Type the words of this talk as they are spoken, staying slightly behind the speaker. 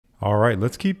All right,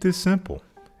 let's keep this simple.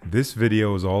 This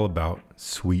video is all about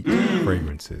sweet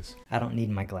fragrances. I don't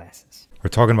need my glasses. We're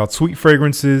talking about sweet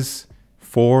fragrances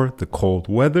for the cold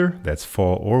weather. That's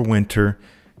fall or winter.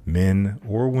 Men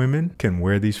or women can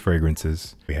wear these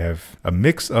fragrances. We have a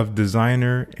mix of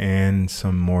designer and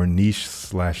some more niche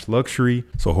 / luxury.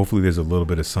 So hopefully there's a little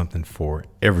bit of something for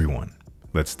everyone.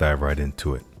 Let's dive right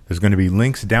into it. There's going to be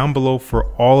links down below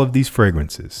for all of these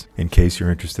fragrances in case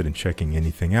you're interested in checking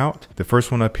anything out. The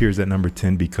first one up here is at number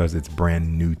 10 because it's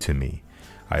brand new to me.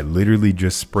 I literally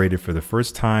just sprayed it for the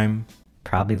first time.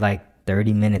 Probably like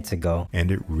 30 minutes ago.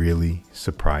 And it really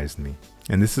surprised me.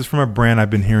 And this is from a brand I've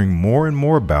been hearing more and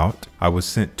more about. I was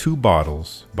sent 2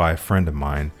 bottles by a friend of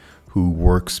mine who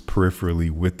works peripherally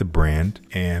with the brand.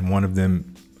 And one of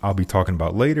them I'll be talking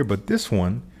about later. But this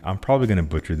one, I'm probably going to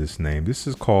butcher this name. This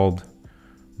is called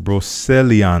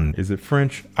Brocéliande. Is it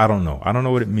French? I don't know. I don't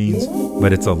know what it means,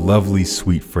 but it's a lovely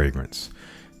sweet fragrance.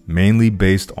 Mainly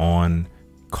based on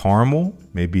caramel,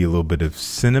 maybe a little bit of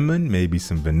cinnamon, maybe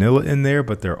some vanilla in there,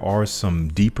 but there are some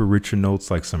deeper, richer notes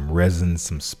like some resins,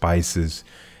 some spices,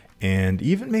 and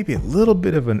even maybe a little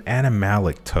bit of an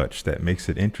animalic touch that makes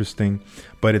it interesting.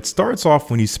 But it starts off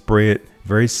when you spray it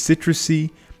very citrusy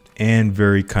and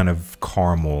very kind of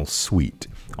caramel sweet.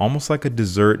 Almost like a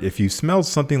dessert. If you smelled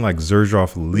something like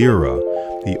Zaharoff Lira,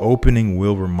 the opening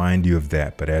will remind you of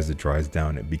that, but as it dries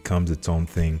down, it becomes its own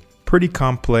thing. Pretty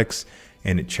complex,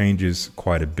 and it changes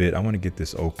quite a bit. I want to get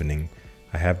this opening.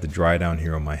 I have the dry down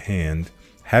here on my hand.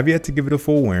 Have yet to give it a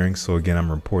full wearing, so again,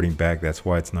 I'm reporting back. That's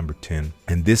why it's number 10.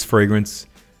 And this fragrance,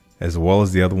 as well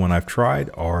as the other one I've tried,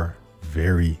 are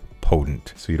very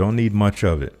potent, so you don't need much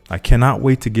of it. I cannot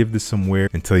wait to give this some wear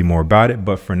and tell you more about it,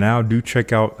 but for now, do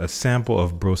check out a sample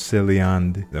of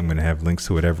Brocéliande. I'm going to have links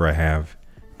to whatever I have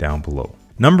down below.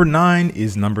 Number 9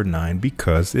 is number 9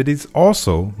 because it is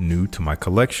also new to my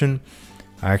collection.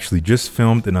 I actually just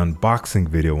filmed an unboxing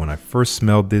video. When I first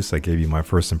smelled this, I gave you my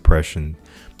first impression.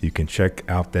 You can check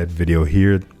out that video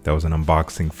here. That was an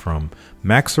unboxing from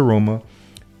Max Aroma,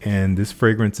 and this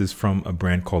fragrance is from a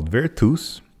brand called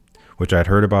Vertus, which I'd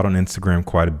heard about on Instagram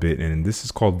quite a bit, and this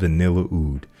is called Vanilla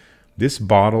Oud. This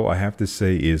bottle, I have to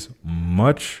say, is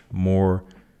much more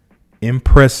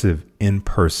impressive in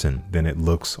person than it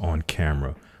looks on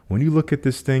camera. When you look at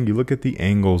this thing, you look at the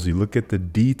angles, you look at the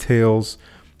details,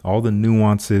 all the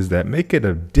nuances that make it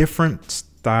a different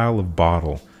style of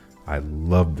bottle. I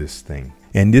love this thing.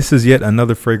 And this is yet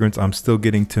another fragrance I'm still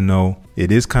getting to know.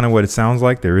 It is kind of what it sounds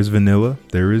like. There is vanilla,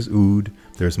 there is oud,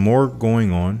 there's more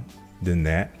going on than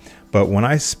that. But when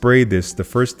I spray this, the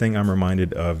first thing I'm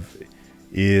reminded of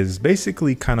is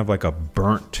basically kind of like a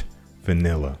burnt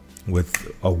vanilla with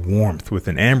a warmth, with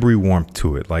an ambery warmth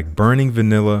to it, like burning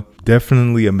vanilla.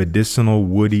 Definitely a medicinal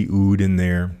woody oud in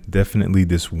there. Definitely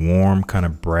this warm kind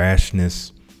of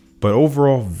brashness, but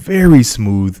overall very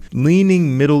smooth,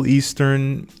 leaning Middle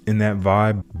Eastern in that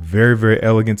vibe. Very, very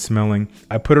elegant smelling.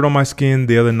 I put it on my skin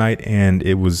the other night and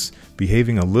it was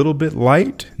behaving a little bit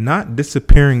light, not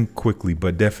disappearing quickly,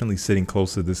 but definitely sitting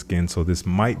close to the skin. So this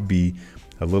might be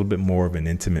a little bit more of an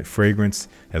intimate fragrance.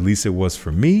 At least it was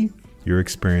for me. Your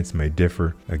experience may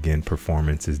differ. Again,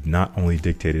 performance is not only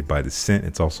dictated by the scent,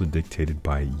 it's also dictated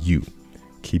by you.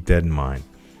 Keep that in mind.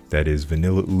 That is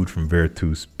Vanilla Oud from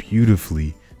Vertus,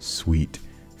 beautifully sweet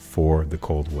for the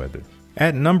cold weather.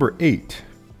 At number 8,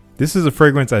 this is a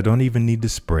fragrance I don't even need to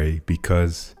spray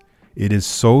because it is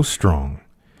so strong.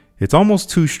 It's almost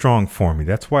too strong for me.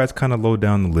 That's why it's kind of low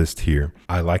down the list here.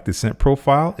 I like the scent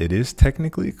profile. It is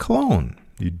technically a cologne.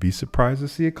 You'd be surprised to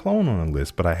see a cologne on a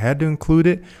list, but I had to include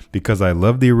it because I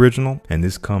love the original, and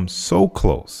this comes so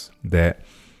close that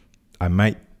I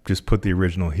might just put the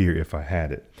original here if I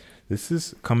had it. This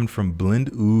is coming from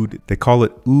Blend Oud. They call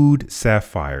it Oud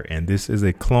Sapphire, and this is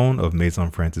a clone of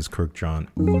Maison Francis Kurkdjian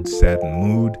Oud Satin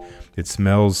Mood. It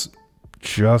smells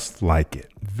just like it.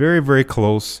 Very, very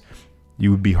close. You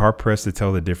would be hard pressed to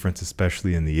tell the difference,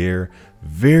 especially in the air.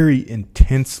 Very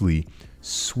intensely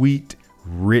sweet,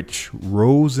 rich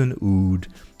rose and oud,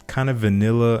 kind of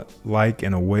vanilla-like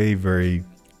in a way, very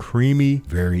creamy,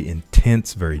 very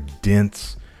intense, very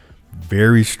dense,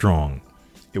 very strong.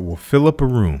 It will fill up a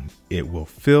room. It will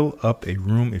fill up a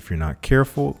room if you're not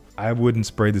careful. I wouldn't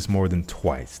spray this more than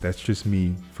twice. That's just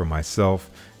me for myself.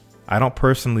 I don't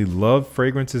personally love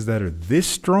fragrances that are this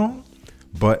strong,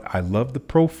 but I love the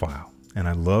profile. And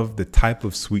I love the type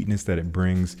of sweetness that it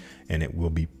brings, and it will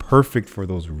be perfect for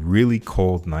those really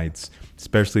cold nights,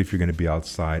 especially if you're going to be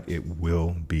outside. It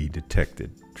will be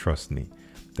detected. Trust me.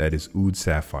 That is Oud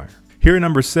Sapphire. Here at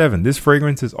number 7, this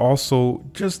fragrance is also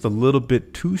just a little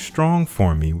bit too strong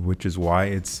for me, which is why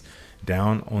it's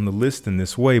down on the list in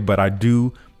this way. But I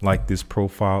do like this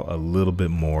profile a little bit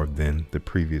more than the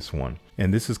previous one.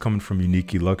 And this is coming from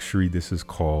Unique Luxury. This is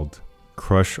called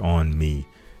Crush on Me.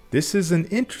 This is an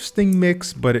interesting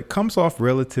mix, but it comes off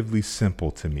relatively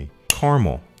simple to me.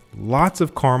 Caramel, lots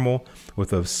of caramel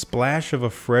with a splash of a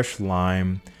fresh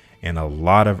lime and a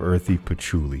lot of earthy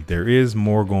patchouli. There is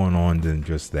more going on than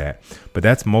just that, but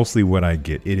that's mostly what I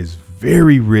get. It is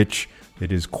very rich.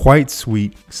 It is quite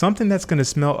sweet, something that's going to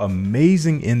smell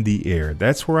amazing in the air.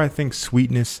 That's where I think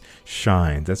sweetness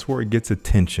shines. That's where it gets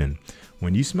attention.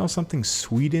 When you smell something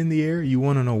sweet in the air, you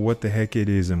want to know what the heck it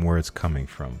is and where it's coming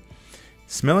from.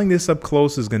 Smelling this up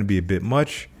close is going to be a bit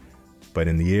much, but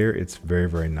in the air, it's very,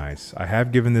 very nice. I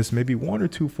have given this maybe 1 or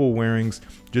 2 full wearings,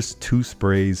 just 2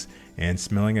 sprays, and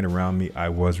smelling it around me, I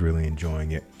was really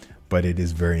enjoying it, but it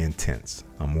is very intense.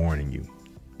 I'm warning you.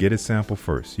 Get a sample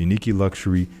first. Unique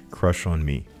Luxury, Crush on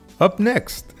Me. Up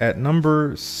next at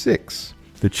number 6,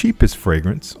 the cheapest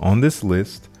fragrance on this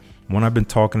list, one I've been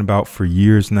talking about for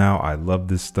years now. I love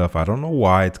this stuff. I don't know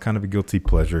why. It's kind of a guilty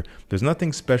pleasure. There's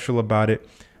nothing special about it,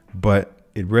 but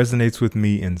it resonates with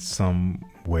me in some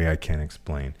way I can't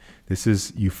explain. This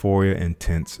is Euphoria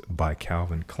Intense by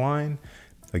Calvin Klein.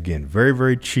 Again, very,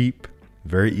 very cheap,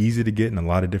 very easy to get in a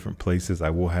lot of different places.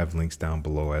 I will have links down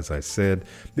below, as I said.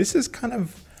 This is kind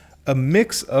of a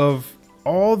mix of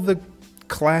all the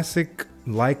classic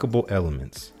likable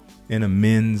elements in a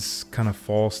men's kind of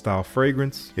fall style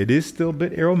fragrance. It is still a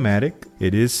bit aromatic.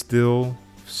 It is still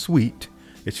sweet.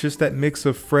 It's just that mix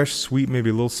of fresh, sweet,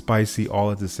 maybe a little spicy all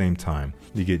at the same time.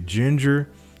 You get ginger.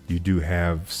 You do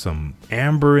have some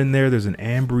amber in there. There's an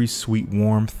ambery sweet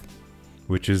warmth,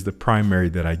 which is the primary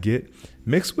that I get,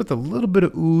 mixed with a little bit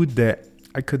of oud that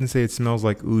I couldn't say it smells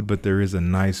like oud, but there is a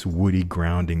nice woody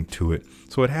grounding to it.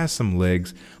 So it has some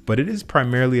legs, but it is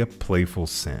primarily a playful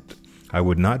scent. I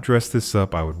would not dress this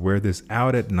up. I would wear this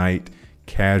out at night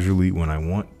casually when I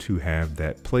want to have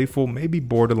that playful, maybe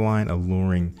borderline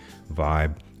alluring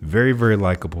vibe. Very, very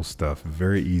likable stuff.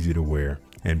 Very easy to wear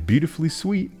and beautifully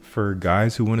sweet for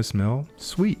guys who want to smell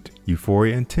sweet.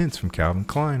 Euphoria Intense from Calvin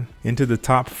Klein. Into the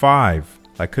top 5.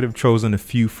 I could have chosen a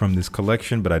few from this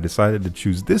collection, but I decided to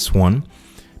choose this one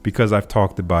because I've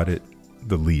talked about it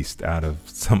the least out of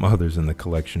some others in the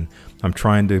collection. I'm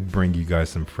trying to bring you guys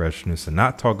some freshness and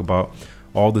not talk about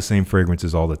all the same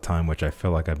fragrances all the time, which I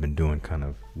feel like I've been doing kind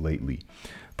of lately.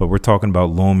 But we're talking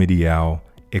about L'Homme Ideal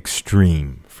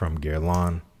Extreme from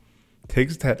Guerlain.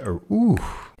 Takes that,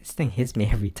 This thing hits me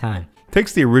every time.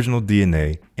 Takes the original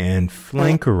DNA and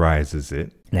flankerizes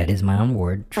it. That is my own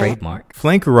word, trademark.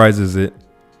 Flankerizes it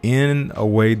in a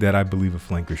way that I believe a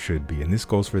flanker should be. And this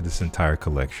goes for this entire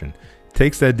collection.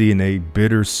 Takes that DNA,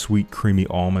 bitter, sweet, creamy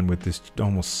almond with this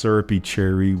almost syrupy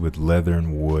cherry with leather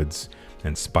and woods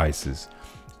and spices.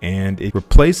 And it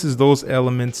replaces those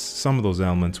elements, some of those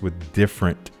elements, with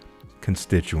different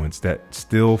constituents that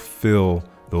still fill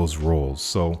those roles.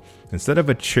 So instead of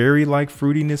a cherry-like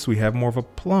fruitiness, we have more of a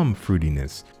plum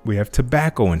fruitiness. We have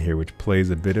tobacco in here, which plays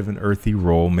a bit of an earthy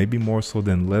role, maybe more so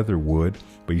than leather would,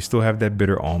 but you still have that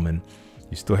bitter almond.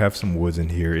 You still have some woods in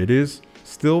here. It is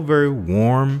still very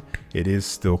warm. It is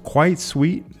still quite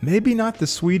sweet. Maybe not the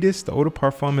sweetest. The Eau de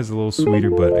Parfum is a little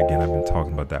sweeter, but again, I've been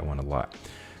talking about that one a lot.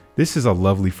 This is a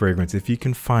lovely fragrance if you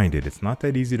can find it. It's not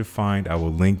that easy to find. I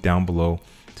will link down below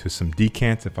to some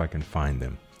decants if I can find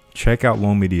them. Check out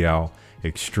L'Homme Ideal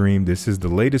Extreme. This is the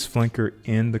latest flanker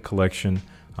in the collection.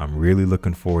 I'm really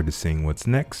looking forward to seeing what's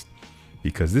next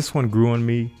because this one grew on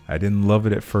me. I didn't love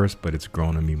it at first, but it's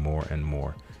grown on me more and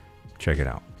more. Check it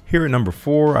out. Here at number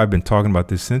 4, I've been talking about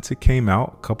this since it came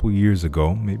out a couple years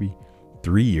ago, maybe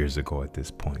 3 years ago at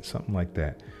this point, something like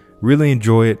that. Really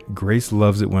enjoy it. Grace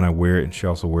loves it when I wear it, and she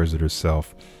also wears it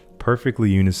herself.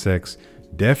 Perfectly unisex.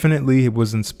 Definitely it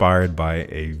was inspired by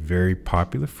a very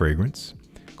popular fragrance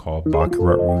called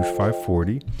Baccarat Rouge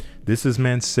 540. This is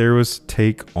Mancera's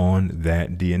take on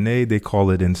that DNA. They call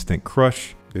it Instant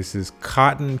Crush. This is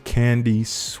cotton candy,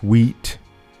 sweet,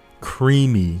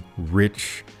 creamy,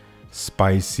 rich,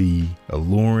 spicy,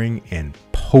 alluring, and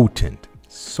potent.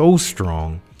 So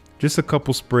strong. Just a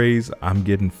couple sprays. I'm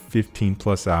getting 15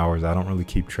 plus hours. I don't really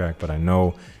keep track, but I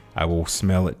know I will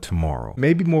smell it tomorrow.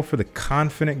 Maybe more for the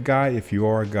confident guy if you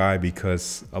are a guy,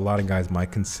 because a lot of guys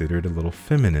might consider it a little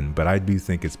feminine, but I do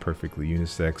think it's perfectly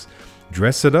unisex.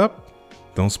 Dress it up.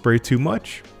 Don't spray too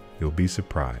much. You'll be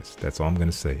surprised. That's all I'm going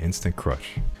to say. Instant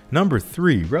Crush. Number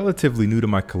 3, relatively new to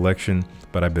my collection,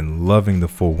 but I've been loving the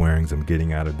full wearings I'm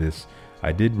getting out of this.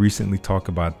 I did recently talk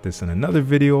about this in another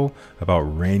video about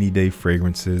rainy day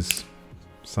fragrances.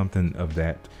 something of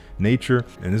that nature.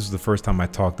 And this is the first time I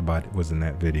talked about it, was in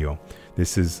that video.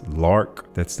 This is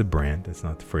Lark. That's the brand. That's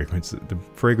not the fragrance. The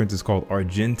fragrance is called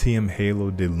Argentium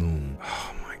Halo de Lune.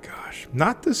 Oh my gosh.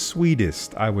 Not the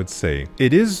sweetest, I would say.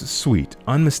 It is sweet,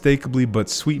 unmistakably, but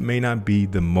sweet may not be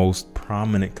the most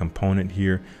prominent component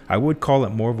here. I would call it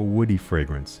more of a woody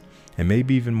fragrance, and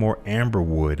maybe even more amber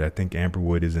wood. I think amber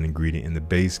wood is an ingredient in the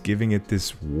base, giving it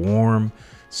this warm,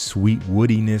 sweet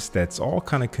woodiness that's all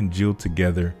kind of congealed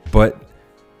together, but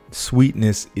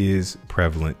sweetness is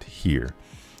prevalent here.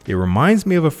 It reminds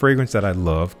me of a fragrance that I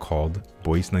love called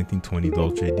Bois 1920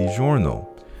 Dolce di Giorno.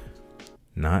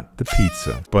 Not the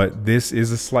pizza, but this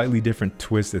is a slightly different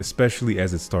twist, especially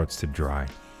as it starts to dry.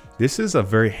 This is a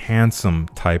very handsome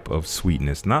type of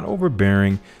sweetness, not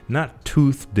overbearing, not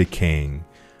tooth decaying,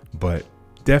 but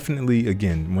definitely,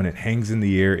 again, when it hangs in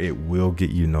the air, it will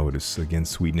get you noticed. Again,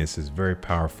 sweetness is very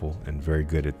powerful and very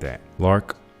good at that.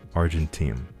 Lark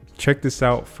Argentium. Check this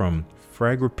out from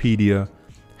Fragropedia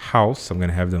House. I'm going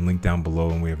to have them linked down below,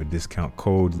 and we have a discount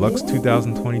code Lux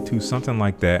 2022, something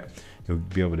like that. You'll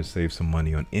be able to save some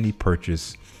money on any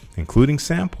purchase, including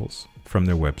samples from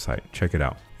their website. Check it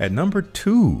out. At number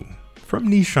 2, from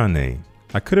Nichane,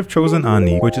 I could have chosen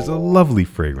Ani, which is a lovely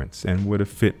fragrance and would have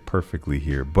fit perfectly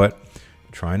here, but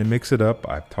trying to mix it up.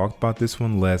 I've talked about this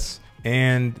one less,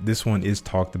 and this one is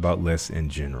talked about less in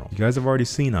general. You guys have already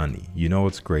seen Ani. You know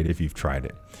it's great if you've tried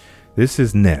it. This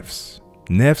is Nefs.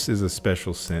 Nefs is a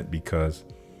special scent because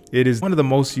it is one of the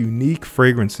most unique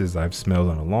fragrances I've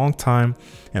smelled in a long time,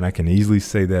 and I can easily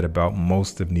say that about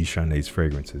most of Nichane's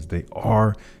fragrances. They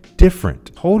are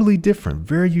different, totally different,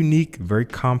 very unique, very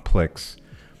complex.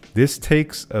 This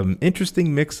takes an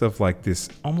interesting mix of like this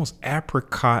almost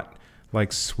apricot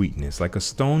like sweetness, like a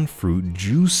stone fruit,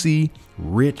 juicy,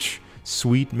 rich,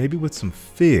 sweet, maybe with some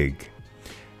fig,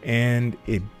 and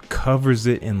it covers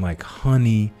it in like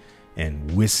honey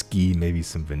and whiskey, maybe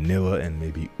some vanilla and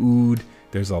maybe oud.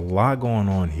 There's a lot going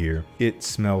on here. It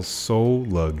smells so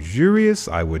luxurious.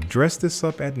 I would dress this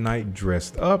up at night,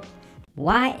 dressed up.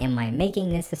 Why am I making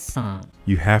this a song?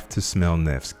 You have to smell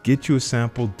Nefs. Get you a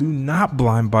sample. Do not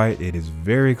blind buy it. It is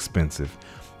very expensive.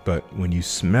 But when you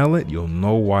smell it, you'll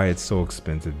know why it's so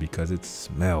expensive, because it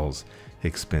smells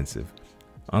expensive.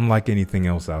 Unlike anything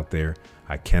else out there,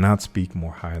 I cannot speak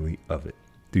more highly of it.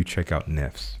 Do check out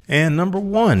Nefs. And number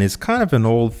 1 is kind of an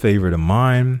old favorite of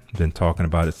mine. Been talking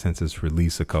about it since its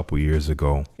release a couple years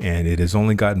ago, and it has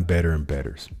only gotten better and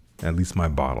better, at least my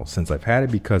bottle, since I've had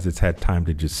it, because it's had time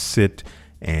to just sit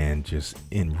and just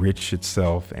enrich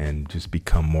itself and just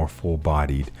become more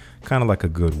full-bodied, kind of like a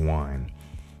good wine.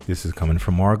 This is coming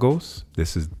from Argos.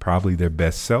 This is probably their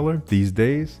best seller these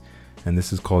days, and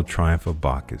this is called Triumph of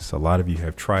Bacchus. A lot of you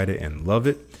have tried it and love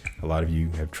it. A lot of you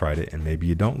have tried it and maybe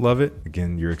you don't love it.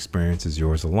 Again, your experience is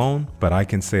yours alone, but I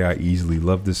can say I easily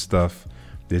love this stuff.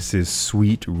 This is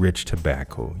sweet, rich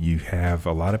tobacco. You have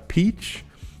a lot of peach,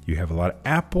 you have a lot of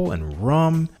apple and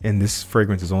rum, and this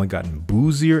fragrance has only gotten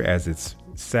boozier as it's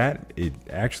sat. It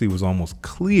actually was almost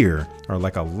clear, or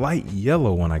like a light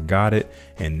yellow when I got it,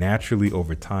 and naturally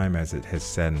over time, as it has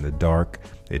sat in the dark,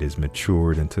 it has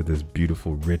matured into this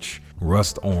beautiful rich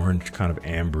rust orange kind of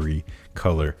ambery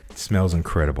color. It smells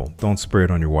incredible. Don't spray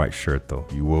it on your white shirt though,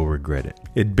 you will regret it.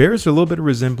 It bears a little bit of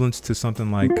resemblance to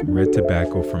something like red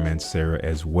tobacco from Mancera,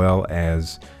 as well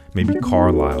as maybe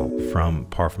Carlisle from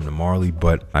Parfum de Marly,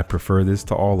 but I prefer this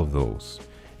to all of those.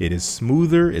 It is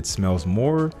smoother, it smells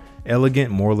more elegant,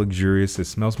 more luxurious, it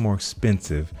smells more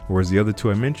expensive, whereas the other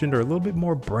two I mentioned are a little bit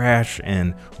more brash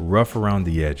and rough around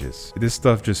the edges. This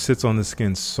stuff just sits on the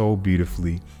skin so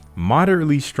beautifully.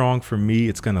 Moderately strong for me.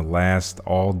 It's gonna last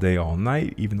all day, all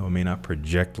night, even though it may not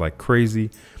project like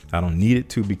crazy. I don't need it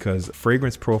to, because a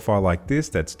fragrance profile like this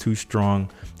that's too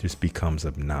strong just becomes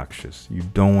obnoxious. You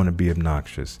don't want to be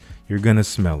obnoxious. You're gonna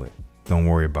smell it. Don't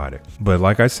worry about it. But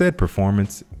like I said,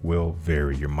 performance will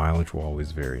vary. Your mileage will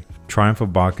always vary. Triumph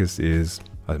of Bacchus is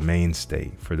a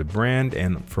mainstay for the brand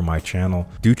and for my channel.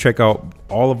 Do check out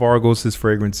all of Argos's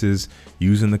fragrances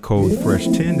using the code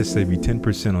FRESH10 to save you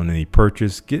 10% on any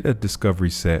purchase. Get a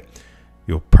discovery set.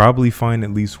 You'll probably find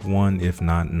at least 1, if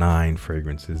not 9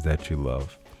 fragrances that you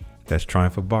love. That's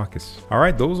Triumph of Bacchus. All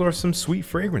right, those are some sweet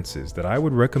fragrances that I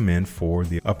would recommend for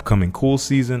the upcoming cool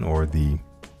season, or the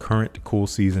current cool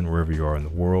season, wherever you are in the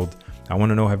world. I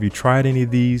want to know, have you tried any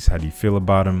of these? How do you feel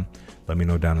about them? Let me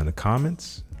know down in the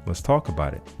comments. Let's talk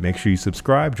about it. Make sure you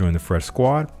subscribe, join the Fresh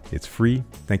Squad. It's free.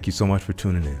 Thank you so much for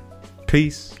tuning in.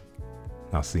 Peace.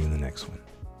 I'll see you in the next one.